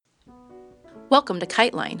Welcome to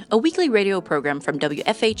KiteLine, a weekly radio program from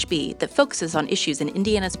WFHB that focuses on issues in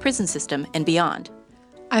Indiana's prison system and beyond.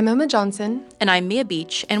 I'm Emma Johnson. And I'm Mia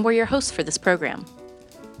Beach, and we're your hosts for this program.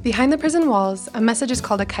 Behind the prison walls, a message is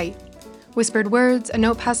called a kite. Whispered words, a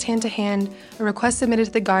note passed hand to hand, a request submitted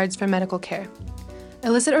to the guards for medical care.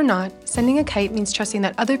 Illicit or not, sending a kite means trusting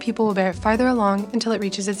that other people will bear it farther along until it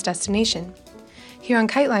reaches its destination. Here on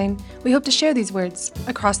KiteLine, we hope to share these words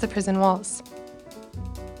across the prison walls.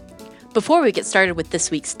 Before we get started with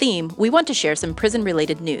this week's theme, we want to share some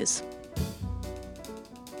prison-related news.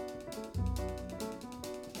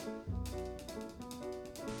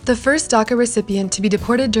 The first DACA recipient to be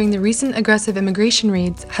deported during the recent aggressive immigration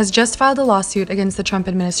raids has just filed a lawsuit against the Trump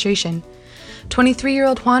administration.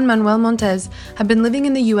 23-year-old Juan Manuel Montes had been living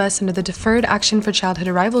in the U.S. under the Deferred Action for Childhood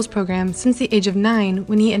Arrivals program since the age of 9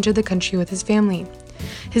 when he entered the country with his family.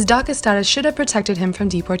 His DACA status should have protected him from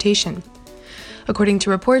deportation. According to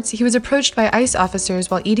reports, he was approached by ICE officers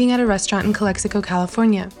while eating at a restaurant in Calexico,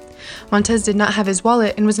 California. Montes did not have his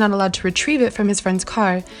wallet and was not allowed to retrieve it from his friend's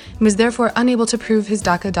car, and was therefore unable to prove his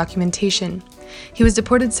DACA documentation. He was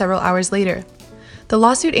deported several hours later. The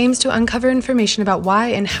lawsuit aims to uncover information about why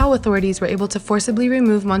and how authorities were able to forcibly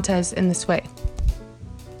remove Montes in this way.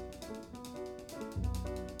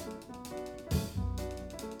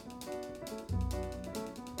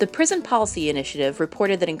 The Prison Policy Initiative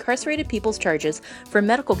reported that incarcerated people's charges for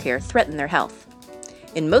medical care threaten their health.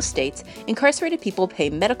 In most states, incarcerated people pay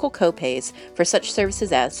medical co-pays for such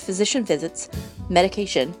services as physician visits,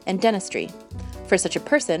 medication, and dentistry. For such a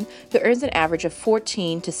person, who earns an average of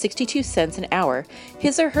 14 to 62 cents an hour,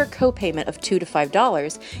 his or her co-payment of $2 to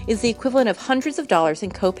 $5 is the equivalent of hundreds of dollars in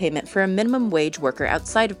co-payment for a minimum wage worker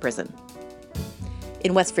outside of prison.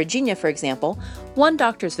 In West Virginia, for example, one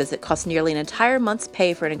doctor's visit costs nearly an entire month's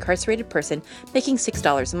pay for an incarcerated person making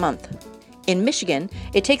 $6 a month. In Michigan,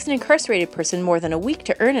 it takes an incarcerated person more than a week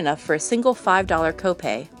to earn enough for a single $5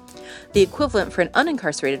 copay. The equivalent for an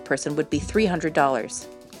unincarcerated person would be $300.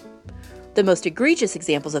 The most egregious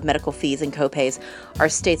examples of medical fees and copays are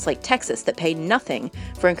states like Texas that pay nothing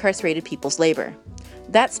for incarcerated people's labor.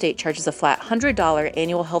 That state charges a flat $100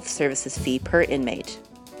 annual health services fee per inmate.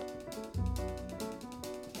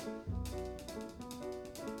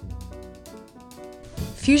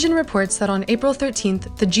 Fusion reports that on April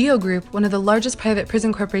 13th, the GEO Group, one of the largest private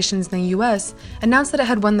prison corporations in the U.S., announced that it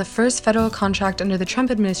had won the first federal contract under the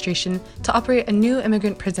Trump administration to operate a new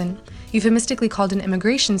immigrant prison, euphemistically called an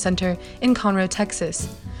immigration center, in Conroe,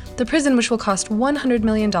 Texas. The prison, which will cost $100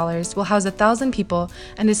 million, will house 1,000 people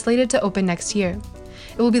and is slated to open next year.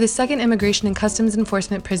 It will be the second immigration and customs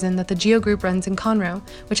enforcement prison that the GEO Group runs in Conroe,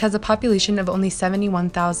 which has a population of only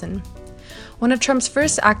 71,000. One of Trump's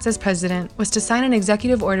first acts as president was to sign an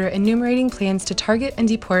executive order enumerating plans to target and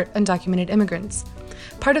deport undocumented immigrants.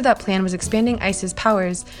 Part of that plan was expanding ICE's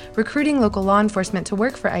powers, recruiting local law enforcement to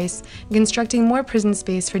work for ICE, and constructing more prison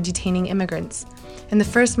space for detaining immigrants. In the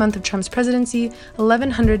first month of Trump's presidency,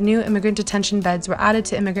 1,100 new immigrant detention beds were added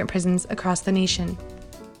to immigrant prisons across the nation.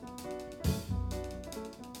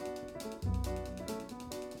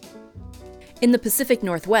 In the Pacific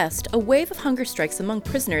Northwest, a wave of hunger strikes among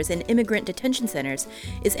prisoners in immigrant detention centers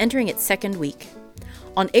is entering its second week.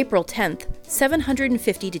 On April 10th,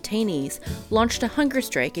 750 detainees launched a hunger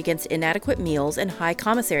strike against inadequate meals and high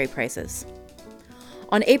commissary prices.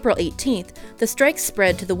 On April 18th, the strike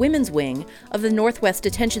spread to the women's wing of the Northwest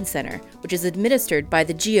Detention Center, which is administered by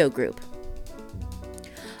the GEO Group.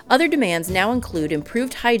 Other demands now include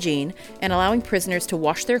improved hygiene and allowing prisoners to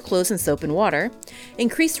wash their clothes in soap and water,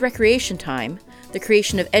 increased recreation time, the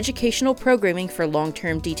creation of educational programming for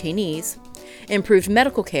long-term detainees, improved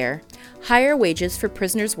medical care, higher wages for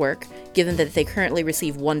prisoners' work, given that they currently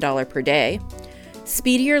receive $1 per day,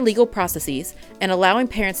 speedier legal processes, and allowing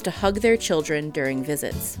parents to hug their children during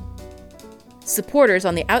visits. Supporters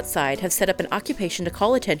on the outside have set up an occupation to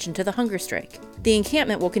call attention to the hunger strike. The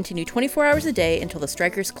encampment will continue 24 hours a day until the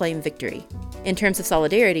strikers claim victory. In terms of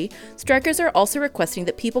solidarity, strikers are also requesting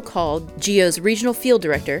that people call GEO's Regional Field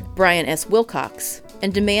Director, Brian S. Wilcox,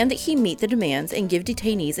 and demand that he meet the demands and give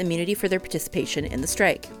detainees immunity for their participation in the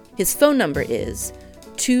strike. His phone number is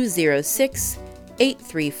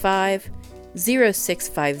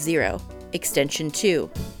 206-835-0650, extension 2.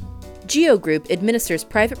 GEO Group administers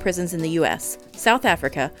private prisons in the U.S., South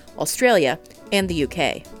Africa, Australia, and the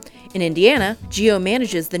UK. In Indiana, GEO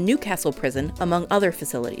manages the Newcastle Prison, among other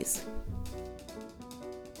facilities.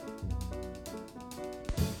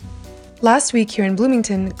 Last week here in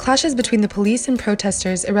Bloomington, clashes between the police and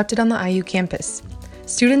protesters erupted on the IU campus.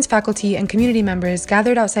 Students, faculty, and community members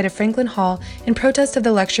gathered outside of Franklin Hall in protest of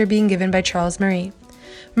the lecture being given by Charles Murray.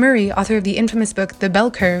 Murray, author of the infamous book The Bell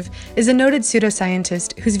Curve, is a noted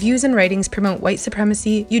pseudoscientist whose views and writings promote white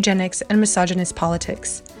supremacy, eugenics, and misogynist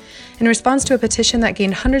politics. In response to a petition that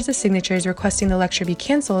gained hundreds of signatures requesting the lecture be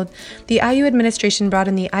cancelled, the IU administration brought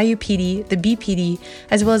in the IUPD, the BPD,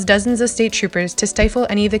 as well as dozens of state troopers to stifle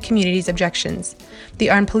any of the community's objections. The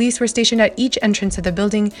armed police were stationed at each entrance of the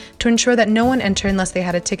building to ensure that no one entered unless they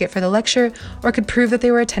had a ticket for the lecture or could prove that they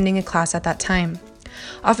were attending a class at that time.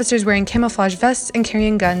 Officers wearing camouflage vests and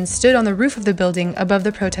carrying guns stood on the roof of the building above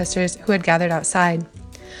the protesters who had gathered outside.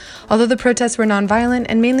 Although the protests were nonviolent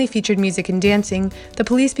and mainly featured music and dancing, the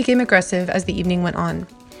police became aggressive as the evening went on.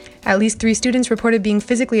 At least 3 students reported being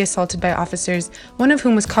physically assaulted by officers, one of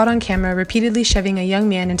whom was caught on camera repeatedly shoving a young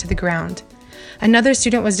man into the ground. Another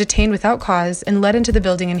student was detained without cause and led into the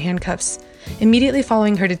building in handcuffs. Immediately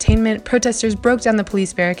following her detainment, protesters broke down the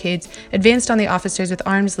police barricades, advanced on the officers with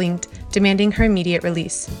arms linked, demanding her immediate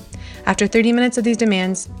release. After 30 minutes of these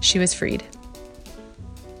demands, she was freed.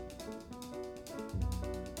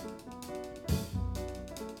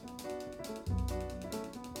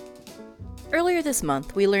 Earlier this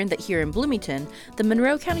month, we learned that here in Bloomington, the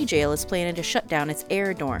Monroe County Jail is planning to shut down its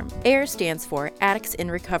AIR dorm. AIR stands for Addicts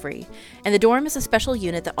in Recovery, and the dorm is a special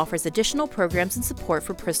unit that offers additional programs and support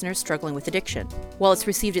for prisoners struggling with addiction. While it's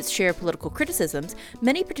received its share of political criticisms,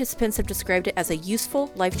 many participants have described it as a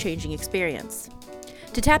useful, life-changing experience.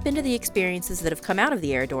 To tap into the experiences that have come out of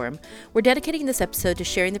the AIR dorm, we're dedicating this episode to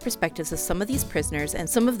sharing the perspectives of some of these prisoners and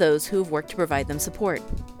some of those who have worked to provide them support.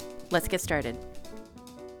 Let's get started.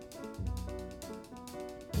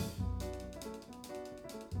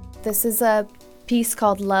 This is a piece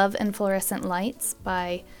called Love and Fluorescent Lights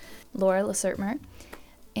by Laura Lassertmer,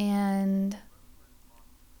 and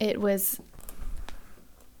it was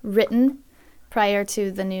written prior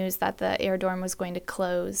to the news that the AIR dorm was going to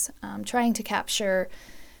close, trying to capture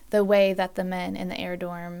the way that the men in the AIR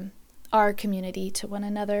dorm are community to one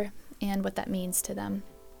another and what that means to them.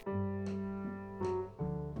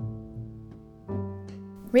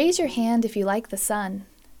 Raise your hand if you like the sun.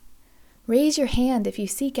 Raise your hand if you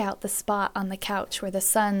seek out the spot on the couch where the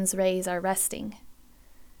sun's rays are resting.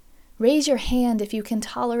 Raise your hand if you can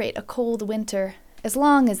tolerate a cold winter, as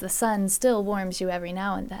long as the sun still warms you every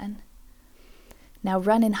now and then. Now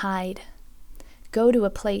run and hide. Go to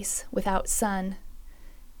a place without sun,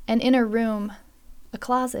 an inner room, a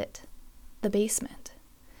closet, the basement,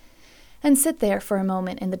 and sit there for a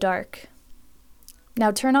moment in the dark.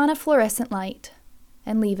 Now turn on a fluorescent light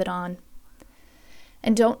and leave it on.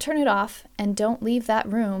 And don't turn it off and don't leave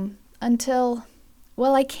that room until,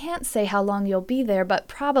 well, I can't say how long you'll be there, but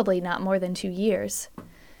probably not more than 2 years.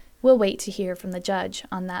 We'll wait to hear from the judge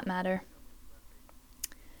on that matter.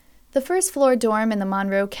 The first floor dorm in the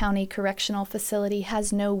Monroe County Correctional Facility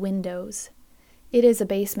has no windows. It is a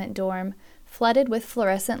basement dorm, flooded with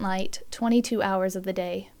fluorescent light 22 hours of the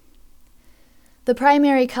day. The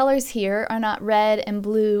primary colors here are not red and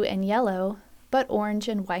blue and yellow, but orange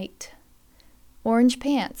and white. Orange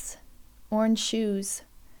pants, orange shoes,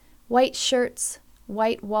 white shirts,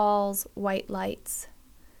 white walls, white lights.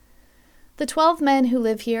 The 12 men who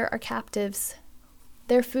live here are captives.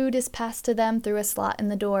 Their food is passed to them through a slot in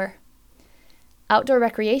the door. Outdoor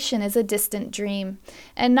recreation is a distant dream,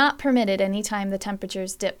 and not permitted any time the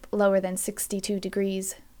temperatures dip lower than 62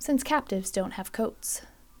 degrees, since captives don't have coats.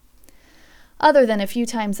 Other than a few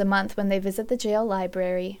times a month when they visit the jail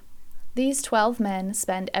library, these 12 men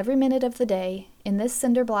spend every minute of the day in this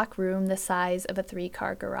cinder block room the size of a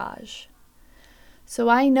 3-car garage. So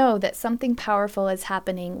I know that something powerful is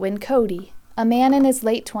happening when Cody, a man in his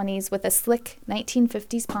late 20s with a slick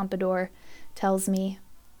 1950s pompadour, tells me,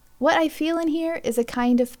 "What I feel in here is a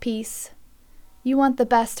kind of peace. You want the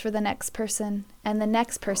best for the next person, and the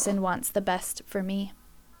next person wants the best for me."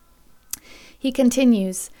 He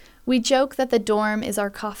continues, "We joke that the dorm is our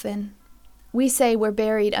coffin. We say we're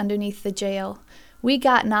buried underneath the jail. We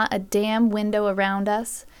got not a damn window around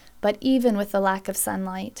us, but even with the lack of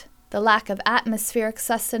sunlight, the lack of atmospheric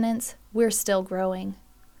sustenance, we're still growing."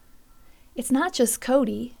 It's not just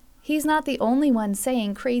Cody. He's not the only one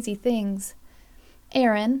saying crazy things.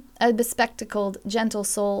 Aaron, a bespectacled, gentle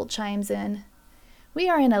soul, chimes in. "We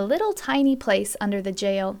are in a little tiny place under the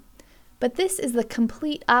jail, but this is the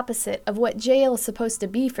complete opposite of what jail is supposed to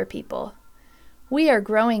be for people. We are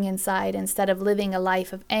growing inside instead of living a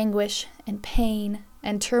life of anguish and pain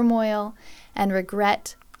and turmoil and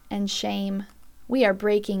regret and shame. We are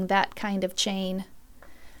breaking that kind of chain.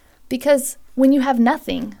 Because when you have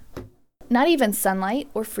nothing, not even sunlight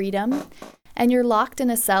or freedom, and you're locked in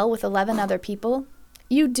a cell with 11 other people,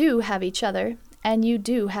 you do have each other, and you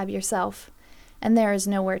do have yourself, and there is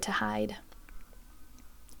nowhere to hide."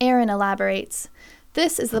 Aaron elaborates,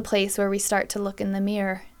 This is the place where we start to look in the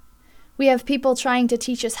mirror. We have people trying to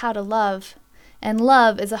teach us how to love, and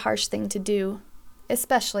love is a harsh thing to do,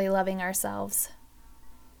 especially loving ourselves.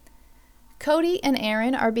 Cody and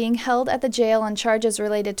Aaron are being held at the jail on charges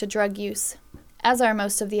related to drug use, as are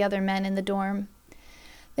most of the other men in the dorm.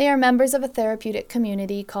 They are members of a therapeutic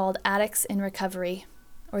community called Addicts in Recovery,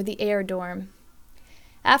 or the AIR dorm.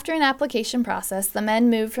 After an application process, the men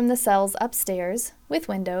moved from the cells upstairs, with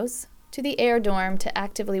windows, to the AIR dorm to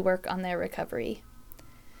actively work on their recovery.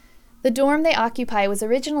 The dorm they occupy was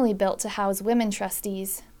originally built to house women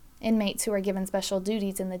trustees, inmates who are given special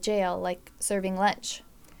duties in the jail, like serving lunch.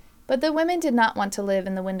 But the women did not want to live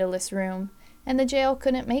in the windowless room, and the jail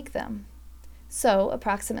couldn't make them. So,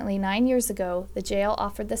 approximately 9 years ago, the jail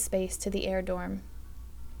offered the space to the AIR dorm.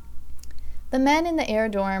 The men in the AIR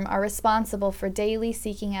dorm are responsible for daily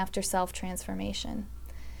seeking after self-transformation.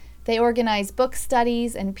 They organize book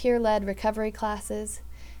studies and peer-led recovery classes,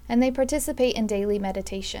 and they participate in daily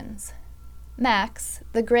meditations. Max,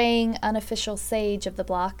 the graying, unofficial sage of the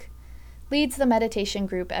block, leads the meditation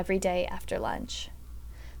group every day after lunch.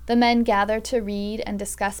 The men gather to read and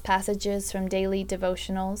discuss passages from daily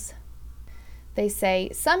devotionals. They say,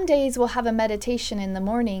 "Some days we'll have a meditation in the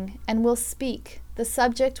morning, and we'll speak. The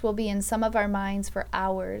subject will be in some of our minds for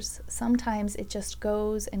hours. Sometimes it just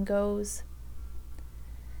goes and goes."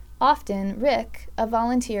 Often, Rick, a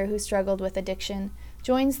volunteer who struggled with addiction,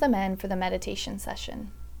 joins the men for the meditation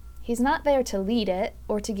session. He's not there to lead it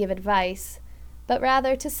or to give advice, but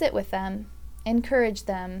rather to sit with them, encourage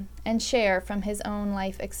them, and share from his own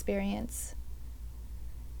life experience.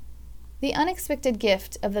 The unexpected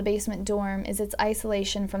gift of the basement dorm is its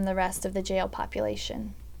isolation from the rest of the jail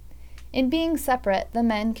population. In being separate, the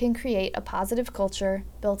men can create a positive culture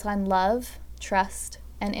built on love, trust,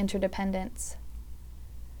 and interdependence.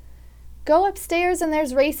 Go upstairs and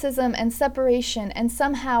there's racism and separation, and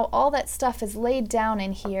somehow all that stuff is laid down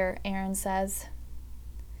in here, Aaron says.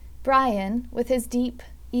 Brian, with his deep,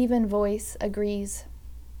 even voice, agrees.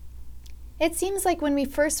 It seems like when we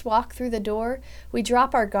first walk through the door, we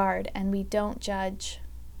drop our guard and we don't judge.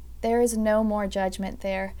 There is no more judgment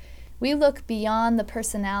there. We look beyond the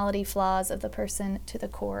personality flaws of the person to the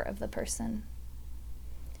core of the person.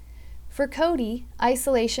 For Cody,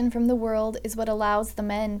 isolation from the world is what allows the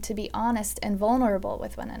men to be honest and vulnerable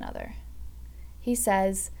with one another. He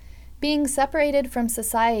says, "Being separated from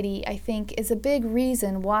society, I think, is a big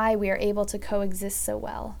reason why we are able to coexist so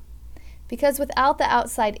well. Because without the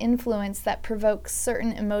outside influence that provokes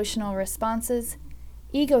certain emotional responses,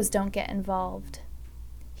 egos don't get involved.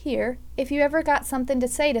 Here, if you ever got something to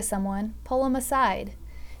say to someone, pull them aside,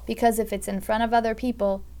 because if it's in front of other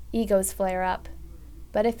people, egos flare up.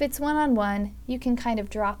 But if it's one-on-one, you can kind of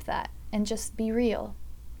drop that and just be real."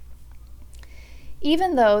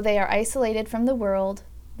 Even though they are isolated from the world,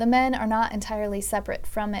 the men are not entirely separate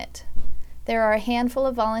from it. There are a handful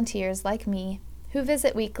of volunteers like me who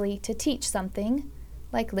visit weekly to teach something,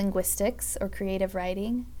 like linguistics or creative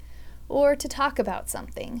writing, or to talk about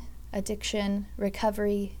something, addiction,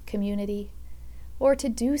 recovery, community, or to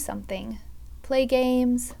do something, play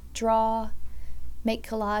games, draw, make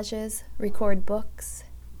collages, record books.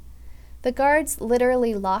 The guards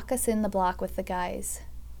literally lock us in the block with the guys.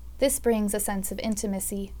 This brings a sense of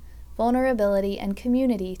intimacy, vulnerability, and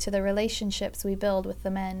community to the relationships we build with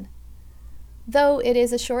the men. Though it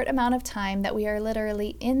is a short amount of time that we are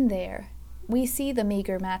literally in there, we see the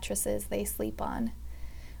meager mattresses they sleep on.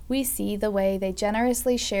 We see the way they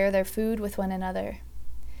generously share their food with one another.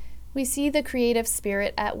 We see the creative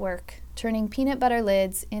spirit at work, turning peanut butter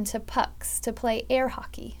lids into pucks to play air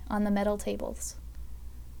hockey on the metal tables.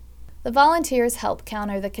 The volunteers help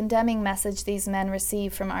counter the condemning message these men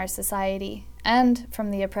receive from our society and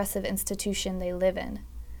from the oppressive institution they live in.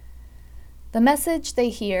 The message they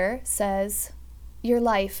hear says, "Your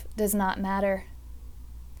life does not matter."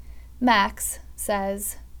 Max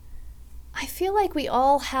says, "I feel like we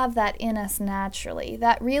all have that in us naturally,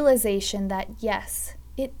 that realization that yes,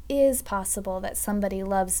 it is possible that somebody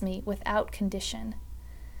loves me without condition.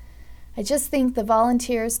 I just think the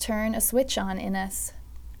volunteers turn a switch on in us.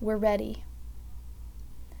 We're ready."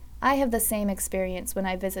 I have the same experience when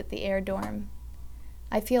I visit the AIR dorm.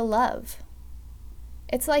 I feel love.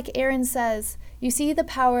 It's like Aaron says, you see the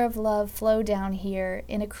power of love flow down here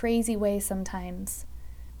in a crazy way sometimes,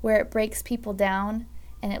 where it breaks people down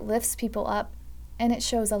and it lifts people up, and it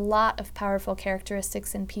shows a lot of powerful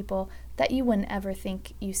characteristics in people that you wouldn't ever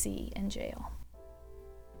think you see in jail.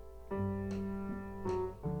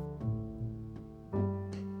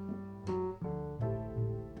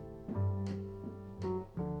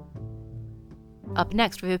 Up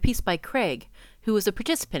next, we have a piece by Craig, who was a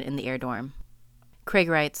participant in the AIR dorm. Craig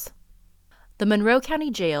writes, "The Monroe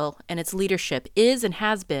County Jail and its leadership is and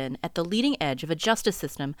has been at the leading edge of a justice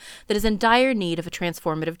system that is in dire need of a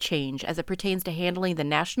transformative change as it pertains to handling the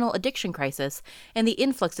national addiction crisis and the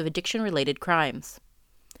influx of addiction-related crimes.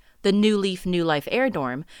 The New Leaf New Life Air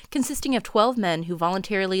Dorm, consisting of 12 men who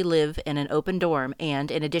voluntarily live in an open dorm and,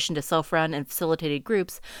 in addition to self-run and facilitated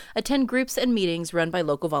groups, attend groups and meetings run by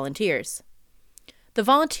local volunteers. The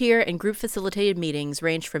volunteer and group-facilitated meetings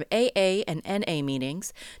range from AA and NA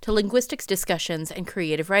meetings to linguistics discussions and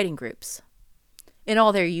creative writing groups. In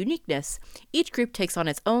all their uniqueness, each group takes on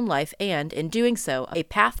its own life and, in doing so, a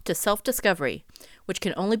path to self-discovery, which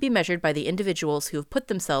can only be measured by the individuals who have put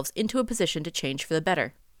themselves into a position to change for the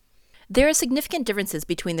better. There are significant differences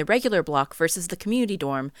between the regular block versus the community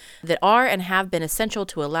dorm that are and have been essential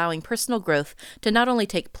to allowing personal growth to not only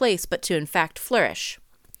take place but to in fact flourish.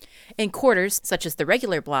 In quarters, such as the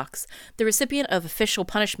regular blocks, the recipient of official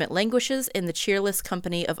punishment languishes in the cheerless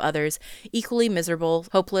company of others equally miserable,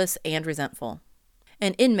 hopeless, and resentful.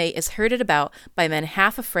 An inmate is herded about by men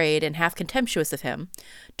half afraid and half contemptuous of him,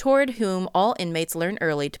 toward whom all inmates learn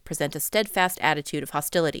early to present a steadfast attitude of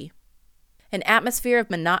hostility. An atmosphere of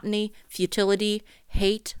monotony, futility,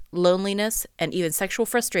 hate, loneliness, and even sexual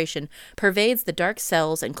frustration pervades the dark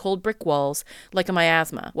cells and cold brick walls like a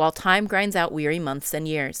miasma, while time grinds out weary months and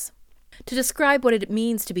years. To describe what it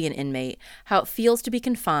means to be an inmate, how it feels to be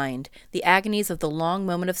confined, the agonies of the long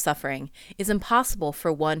moment of suffering, is impossible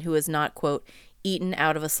for one who is not, quote, eaten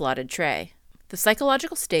out of a slotted tray. The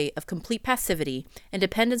psychological state of complete passivity and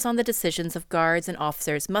dependence on the decisions of guards and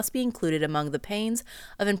officers must be included among the pains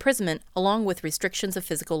of imprisonment, along with restrictions of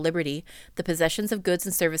physical liberty, the possessions of goods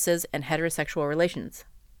and services, and heterosexual relations.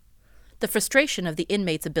 The frustration of the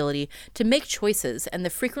inmate's ability to make choices and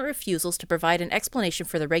the frequent refusals to provide an explanation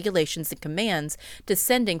for the regulations and commands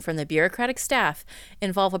descending from the bureaucratic staff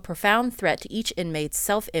involve a profound threat to each inmate's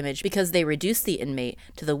self-image because they reduce the inmate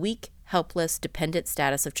to the weak, helpless, dependent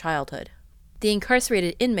status of childhood. The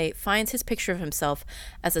incarcerated inmate finds his picture of himself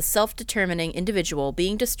as a self-determining individual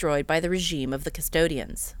being destroyed by the regime of the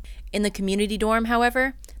custodians. In the community dorm,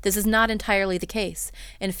 however, this is not entirely the case.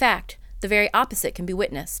 In fact, the very opposite can be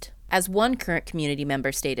witnessed. As one current community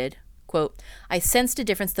member stated, quote, "I sensed a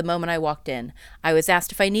difference the moment I walked in. I was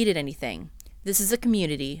asked if I needed anything. This is a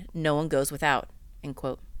community. No one goes without." End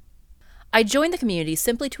quote. I joined the community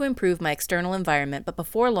simply to improve my external environment, but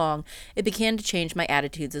before long, it began to change my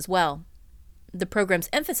attitudes as well. The program's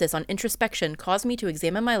emphasis on introspection caused me to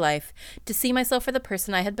examine my life, to see myself for the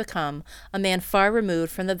person I had become, a man far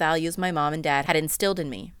removed from the values my mom and dad had instilled in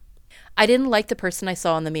me. I didn't like the person I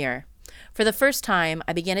saw in the mirror. For the first time,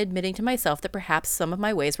 I began admitting to myself that perhaps some of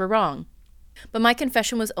my ways were wrong. But my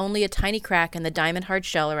confession was only a tiny crack in the diamond-hard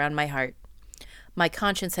shell around my heart. My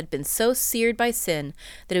conscience had been so seared by sin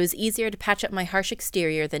that it was easier to patch up my harsh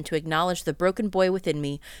exterior than to acknowledge the broken boy within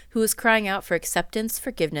me who was crying out for acceptance,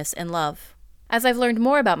 forgiveness, and love. As I've learned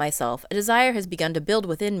more about myself, a desire has begun to build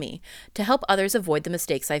within me to help others avoid the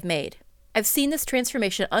mistakes I've made. I've seen this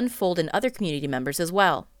transformation unfold in other community members as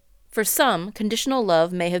well. For some, conditional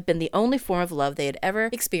love may have been the only form of love they had ever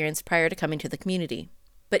experienced prior to coming to the community.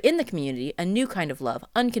 But in the community, a new kind of love,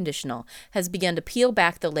 unconditional, has begun to peel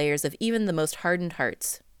back the layers of even the most hardened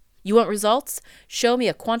hearts. You want results? Show me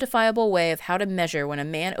a quantifiable way of how to measure when a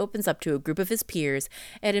man opens up to a group of his peers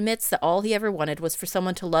and admits that all he ever wanted was for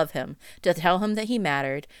someone to love him, to tell him that he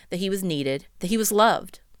mattered, that he was needed, that he was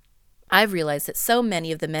loved. I've realized that so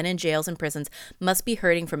many of the men in jails and prisons must be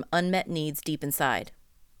hurting from unmet needs deep inside.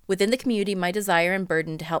 Within the community, my desire and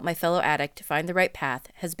burden to help my fellow addict to find the right path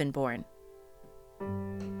has been born.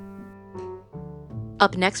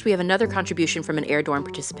 Up next, we have another contribution from an Air Dorm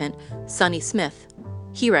participant, Sonny Smith.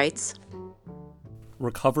 He writes,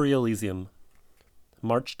 Recovery Elysium,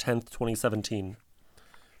 March 10th, 2017.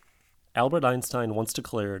 Albert Einstein once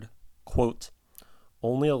declared, quote,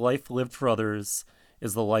 "Only a life lived for others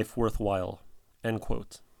is the life worthwhile," end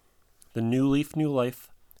quote. The New Leaf New Life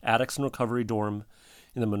Addicts and Recovery Dorm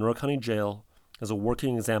in the Monroe County Jail is a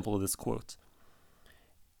working example of this quote.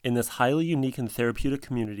 In this highly unique and therapeutic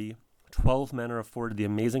community, 12 men are afforded the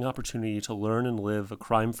amazing opportunity to learn and live a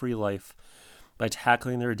crime-free life by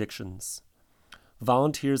tackling their addictions.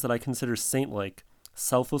 Volunteers that I consider saint-like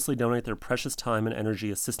selflessly donate their precious time and energy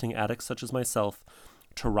assisting addicts such as myself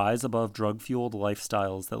to rise above drug-fueled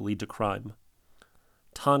lifestyles that lead to crime.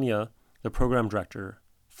 Tanya, the program director,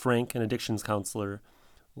 Frank, an addictions counselor,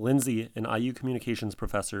 Lindsay, an IU communications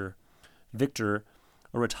professor, Victor,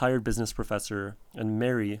 a retired business professor, and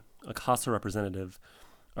Mary, a CASA representative,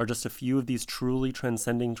 are just a few of these truly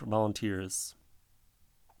transcending volunteers.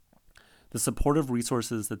 The supportive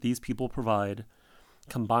resources that these people provide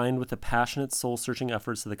combined with the passionate, soul-searching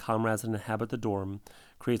efforts of the comrades that inhabit the dorm,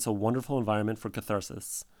 creates a wonderful environment for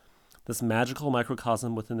catharsis. This magical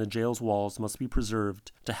microcosm within the jail's walls must be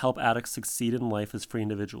preserved to help addicts succeed in life as free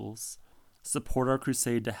individuals. Support our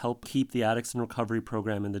crusade to help keep the Addicts in Recovery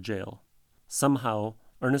program in the jail. Somehow,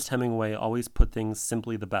 Ernest Hemingway always put things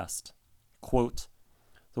simply the best. Quote,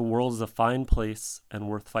 "The world is a fine place and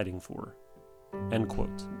worth fighting for." End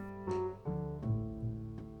quote.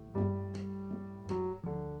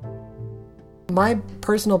 My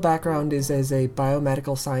personal background is as a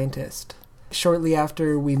biomedical scientist. Shortly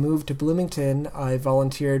after we moved to Bloomington, I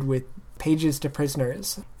volunteered with Pages to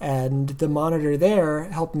Prisoners, and the monitor there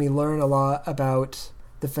helped me learn a lot about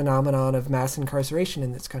the phenomenon of mass incarceration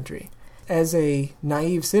in this country. As a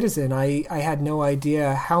naive citizen, I had no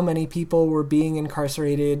idea how many people were being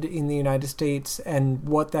incarcerated in the United States and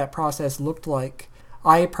what that process looked like.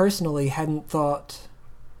 I personally hadn't thought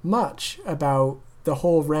much about the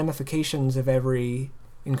whole ramifications of every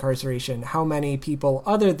incarceration, how many people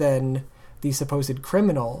other than the supposed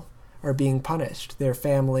criminal are being punished, their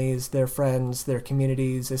families, their friends, their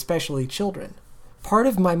communities, especially children. Part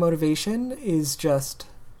of my motivation is just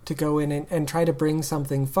to go in and try to bring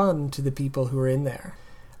something fun to the people who are in there.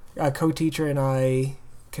 A co-teacher and I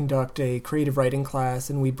conduct a creative writing class,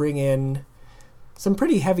 and we bring in some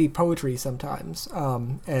pretty heavy poetry sometimes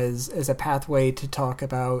as a pathway to talk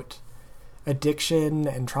about addiction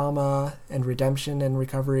and trauma and redemption and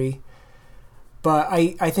recovery. But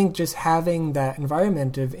I think just having that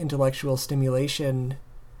environment of intellectual stimulation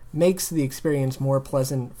makes the experience more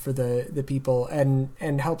pleasant for the people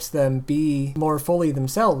and helps them be more fully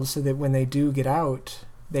themselves so that when they do get out,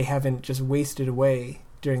 they haven't just wasted away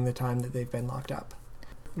during the time that they've been locked up.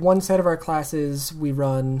 One set of our classes we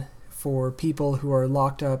run for people who are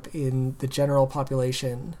locked up in the general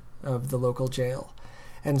population of the local jail.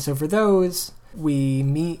 And so for those, we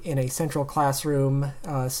meet in a central classroom.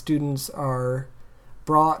 Students are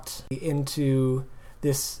brought into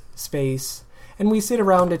this space, and we sit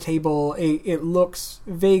around a table. It looks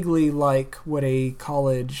vaguely like what a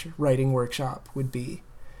college writing workshop would be.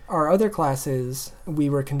 Our other classes we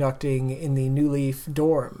were conducting in the New Leaf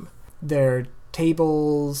dorm. Their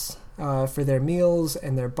tables for their meals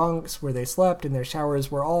and their bunks where they slept and their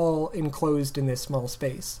showers were all enclosed in this small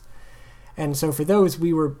space. And so for those,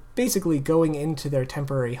 we were basically going into their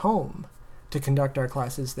temporary home to conduct our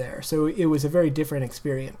classes there. So it was a very different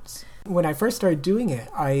experience. When I first started doing it,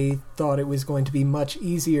 I thought it was going to be much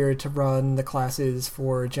easier to run the classes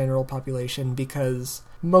for general population because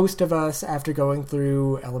most of us, after going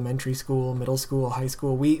through elementary school, middle school, high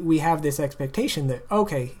school, we have this expectation that,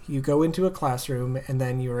 okay, you go into a classroom and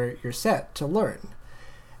then you're set to learn.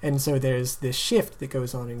 And so there's this shift that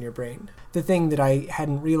goes on in your brain. The thing that I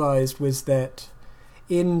hadn't realized was that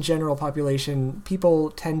in general population, people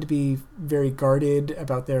tend to be very guarded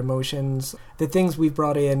about their emotions. The things we've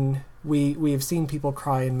brought in, we have seen people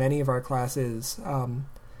cry in many of our classes.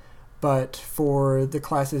 But for the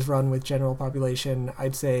classes run with general population,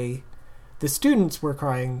 I'd say the students were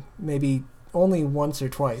crying maybe only once or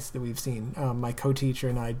twice that we've seen. My co-teacher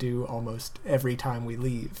and I do almost every time we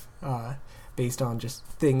leave, based on just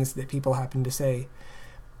things that people happen to say.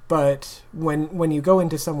 But when you go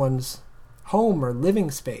into someone's home or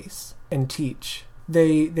living space and teach,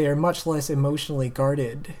 they are much less emotionally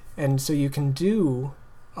guarded, and so you can do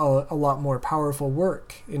a lot more powerful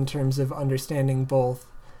work in terms of understanding both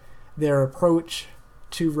their approach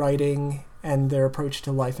to writing and their approach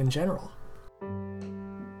to life in general.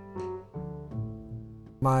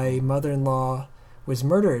 My mother-in-law was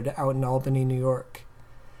murdered out in Albany, New York,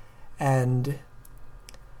 and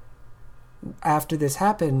after this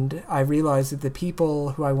happened, I realized that the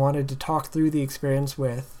people who I wanted to talk through the experience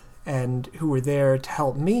with and who were there to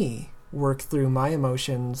help me work through my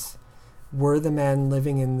emotions were the men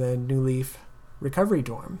living in the New Leaf recovery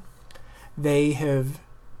dorm. They have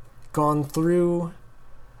gone through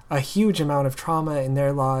a huge amount of trauma in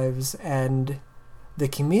their lives, and the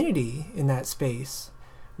community in that space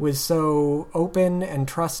was so open and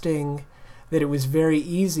trusting that it was very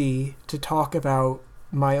easy to talk about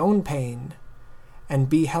my own pain and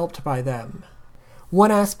be helped by them.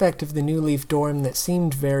 One aspect of the New Leaf dorm that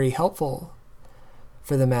seemed very helpful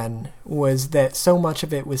for the men was that so much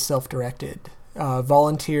of it was self-directed.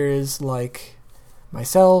 Volunteers like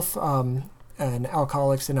myself, an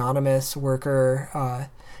Alcoholics Anonymous worker,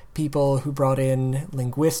 people who brought in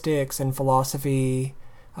linguistics and philosophy,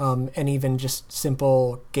 and even just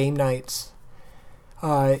simple game nights.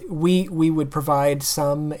 We would provide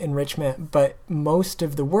some enrichment, but most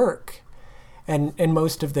of the work and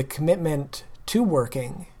most of the commitment to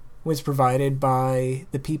working was provided by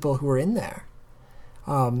the people who were in there.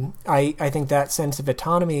 I think that sense of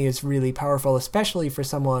autonomy is really powerful, especially for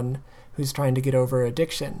someone who's trying to get over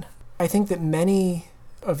addiction. I think that many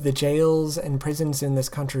of the jails and prisons in this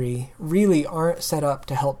country really aren't set up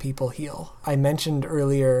to help people heal. I mentioned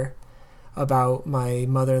earlier about my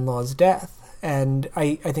mother-in-law's death, and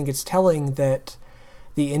I think it's telling that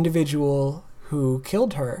the individual who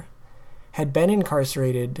killed her had been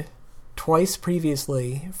incarcerated twice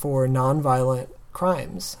previously for nonviolent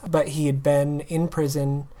crimes, but he had been in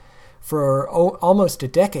prison for almost a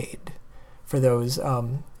decade for those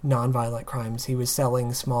nonviolent crimes. He was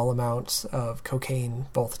selling small amounts of cocaine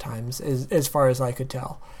both times, as far as I could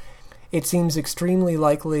tell. It seems extremely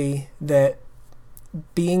likely that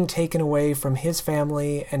being taken away from his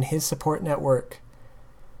family and his support network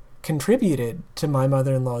contributed to my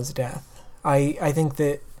mother-in-law's death. I think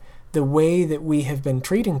that the way that we have been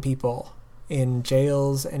treating people in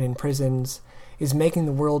jails and in prisons is making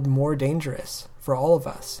the world more dangerous for all of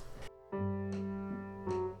us.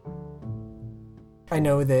 I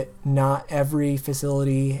know that not every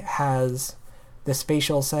facility has the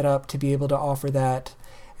spatial setup to be able to offer that,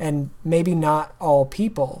 and maybe not all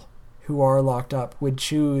people who are locked up would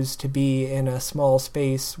choose to be in a small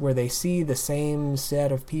space where they see the same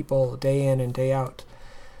set of people day in and day out.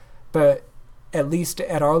 But at least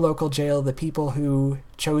at our local jail, the people who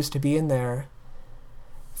chose to be in there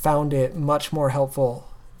found it much more helpful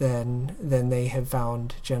than they have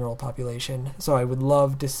found general population. So I would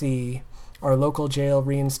love to see our local jail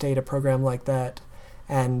reinstate a program like that,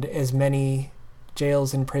 and as many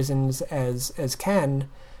jails and prisons as can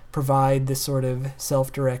provide this sort of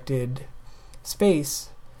self-directed space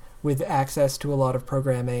with access to a lot of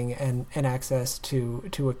programming and access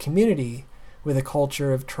to a community with a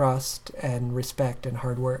culture of trust and respect and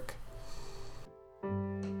hard work.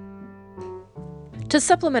 To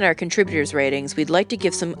supplement our contributors' ratings, we'd like to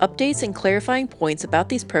give some updates and clarifying points about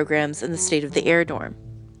these programs and the state of the Air Dorm.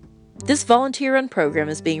 This volunteer-run program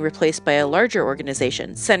is being replaced by a larger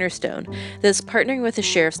organization, Centerstone, that is partnering with the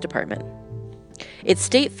Sheriff's Department. It's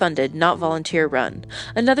state-funded, not volunteer-run.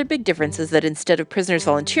 Another big difference is that instead of prisoners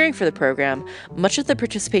volunteering for the program, much of the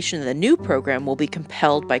participation in the new program will be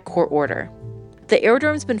compelled by court order. The Air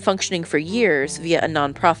Dorm's been functioning for years via a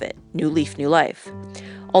nonprofit, New Leaf, New Life.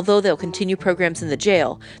 Although they'll continue programs in the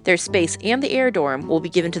jail, their space and the Air Dorm will be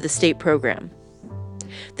given to the state program.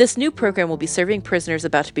 This new program will be serving prisoners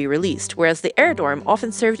about to be released, whereas the Air Dorm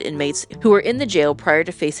often served inmates who were in the jail prior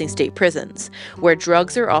to facing state prisons, where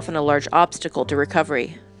drugs are often a large obstacle to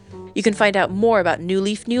recovery. You can find out more about New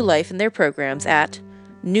Leaf, New Life and their programs at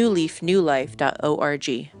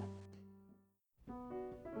newleafnewlife.org.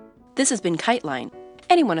 This has been KiteLine.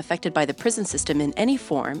 Anyone affected by the prison system in any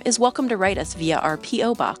form is welcome to write us via our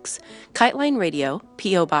P.O. Box, KiteLine Radio,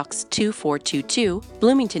 P.O. Box 2422,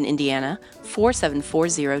 Bloomington, Indiana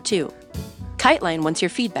 47402. KiteLine wants your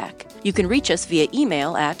feedback. You can reach us via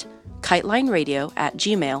email at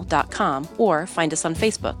kitelineradio@gmail.com or find us on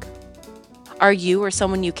Facebook. Are you or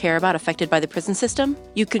someone you care about affected by the prison system?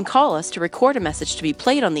 You can call us to record a message to be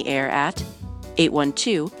played on the air at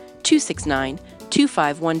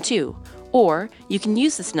 812-269-2512. Or you can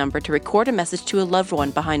use this number to record a message to a loved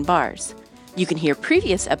one behind bars. You can hear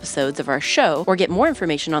previous episodes of our show or get more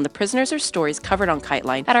information on the prisoners or stories covered on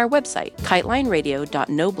KiteLine at our website,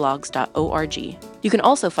 kitelineradio.noblogs.org. You can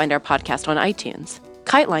also find our podcast on iTunes.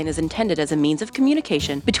 KiteLine is intended as a means of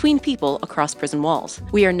communication between people across prison walls.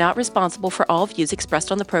 We are not responsible for all views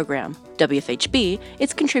expressed on the program. WFHB,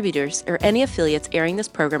 its contributors, or any affiliates airing this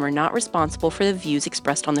program are not responsible for the views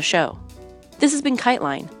expressed on the show. This has been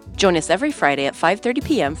KiteLine. Join us every Friday at 5:30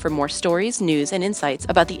 p.m. for more stories, news, and insights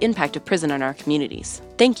about the impact of prison on our communities.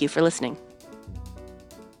 Thank you for listening.